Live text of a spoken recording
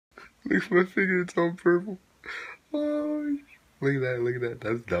Look, my finger, it's all purple. Oh, look at that, look at that.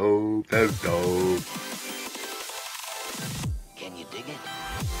 That's dope. That's dope. Can you dig it?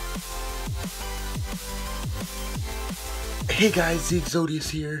 Hey guys, the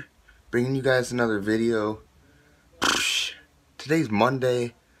Exodious here, bringing you guys another video. Today's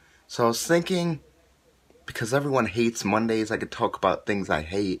Monday, so I was thinking, because everyone hates Mondays, I could talk about things I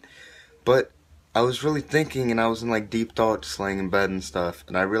hate, but I was really thinking, and I was in like deep thought, just laying in bed and stuff,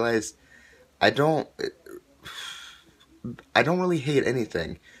 and I realized I don't really hate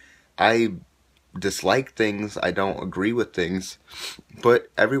anything. I dislike things, I don't agree with things, but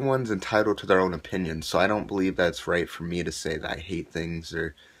everyone's entitled to their own opinion, so I don't believe that's right for me to say that I hate things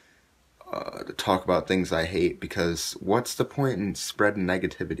or to talk about things I hate, because what's the point in spreading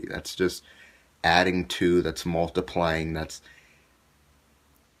negativity? That's just adding to, that's multiplying, that's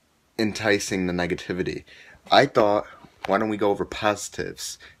enticing the negativity. I thought, why don't we go over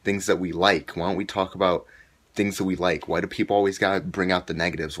positives, things that we like? Why don't we talk about things that we like? Why do people always gotta bring out the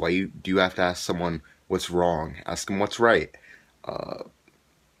negatives? Why do you have to ask someone what's wrong? Ask them what's right.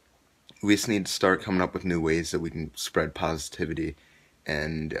 We just need to start coming up with new ways that we can spread positivity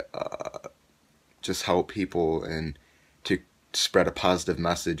and just help people, and to spread a positive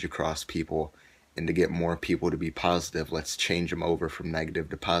message across people, and to get more people to be positive. Let's change them over from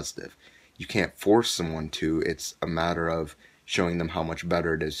negative to positive. You can't force someone to. It's a matter of showing them how much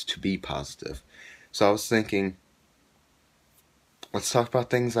better it is to be positive. So I was thinking, let's talk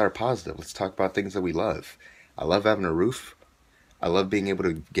about things that are positive. Let's talk about things that we love. I love having a roof. I love being able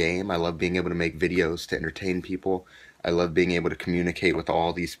to game. I love being able to make videos to entertain people. I love being able to communicate with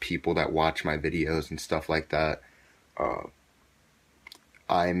all these people that watch my videos and stuff like that.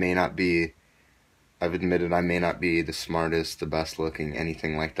 I may not be, I've admitted I may not be the smartest, the best looking,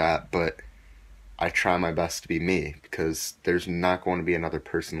 anything like that, but I try my best to be me, because there's not going to be another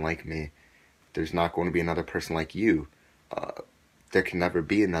person like me. There's not going to be another person like you. There can never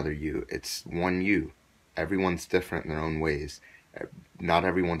be another you. It's one you. Everyone's different in their own ways. Not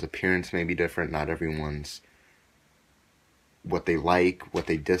everyone's appearance may be different. Not everyone's, what they like, what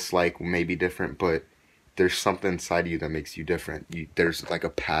they dislike may be different, but there's something inside of you that makes you different. There's like a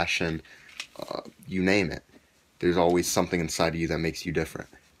passion, you name it. There's always something inside of you that makes you different.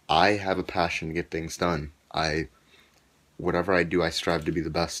 I have a passion to get things done. Whatever I do, I strive to be the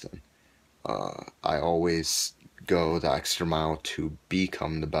best in. I always go the extra mile to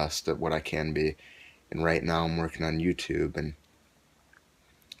become the best at what I can be. And right now I'm working on YouTube, and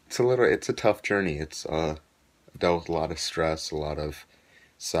it's a tough journey. It's dealt with a lot of stress, a lot of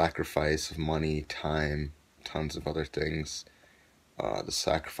sacrifice of money, time, tons of other things. The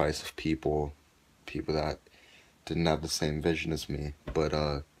sacrifice of people that didn't have the same vision as me. But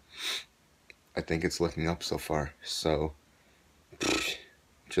I think it's looking up so far. So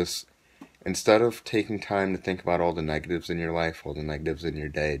just instead of taking time to think about all the negatives in your life, all the negatives in your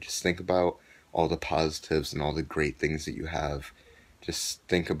day, just think about all the positives and all the great things that you have. Just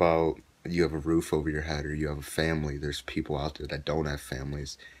think about, you have a roof over your head, or you have a family. There's people out there that don't have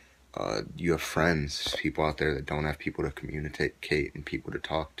families. You have friends. There's people out there that don't have people to communicate and people to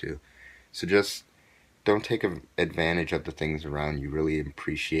talk to. So just don't take advantage of the things around you. Really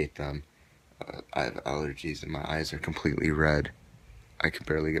appreciate them. I have allergies and my eyes are completely red. I can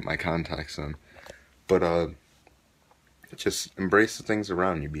barely get my contacts on. But just embrace the things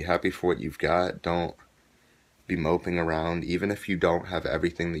around you. Be happy for what you've got. Don't be moping around. Even if you don't have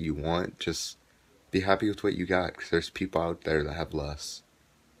everything that you want, just be happy with what you got, because there's people out there that have less.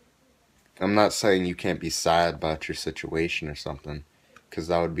 I'm not saying you can't be sad about your situation or something, because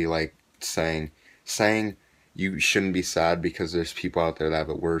that would be like saying you shouldn't be sad because there's people out there that have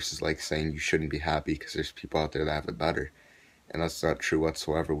it worse is like saying you shouldn't be happy because there's people out there that have it better. And that's not true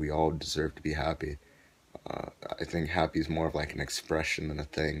whatsoever. We all deserve to be happy. I think happy is more of like an expression than a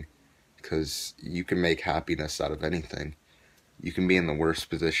thing, because you can make happiness out of anything. You can be in the worst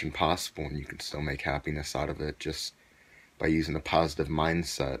position possible and you can still make happiness out of it, just by using a positive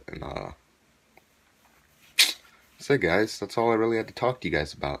mindset. And that's it, guys. That's all I really had to talk to you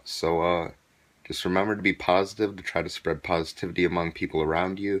guys about. So just remember to be positive, to try to spread positivity among people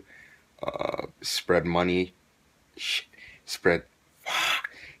around you. Spread money. Spread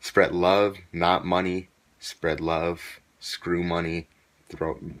love, not money. Spread love. Screw money.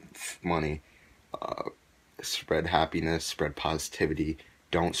 Throw money. Spread happiness. Spread positivity.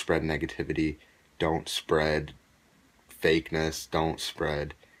 Don't spread negativity. Don't spread fakeness.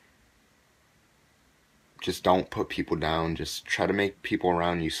 Just don't put people down. Just try to make people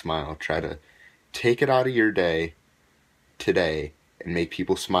around you smile. Try to take it out of your day today and make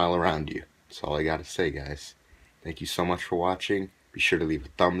people smile around you. That's all I gotta say, guys. Thank you so much for watching. Be sure to leave a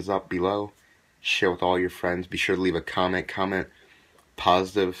thumbs up below. Share with all your friends. Be sure to leave a comment. Comment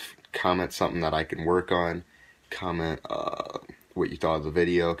positive. Comment something that I can work on. Comment what you thought of the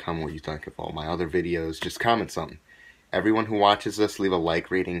video. Comment what you think of all my other videos. Just comment something. Everyone who watches this, leave a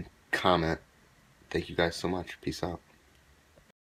like, rating, comment. Thank you guys so much. Peace out.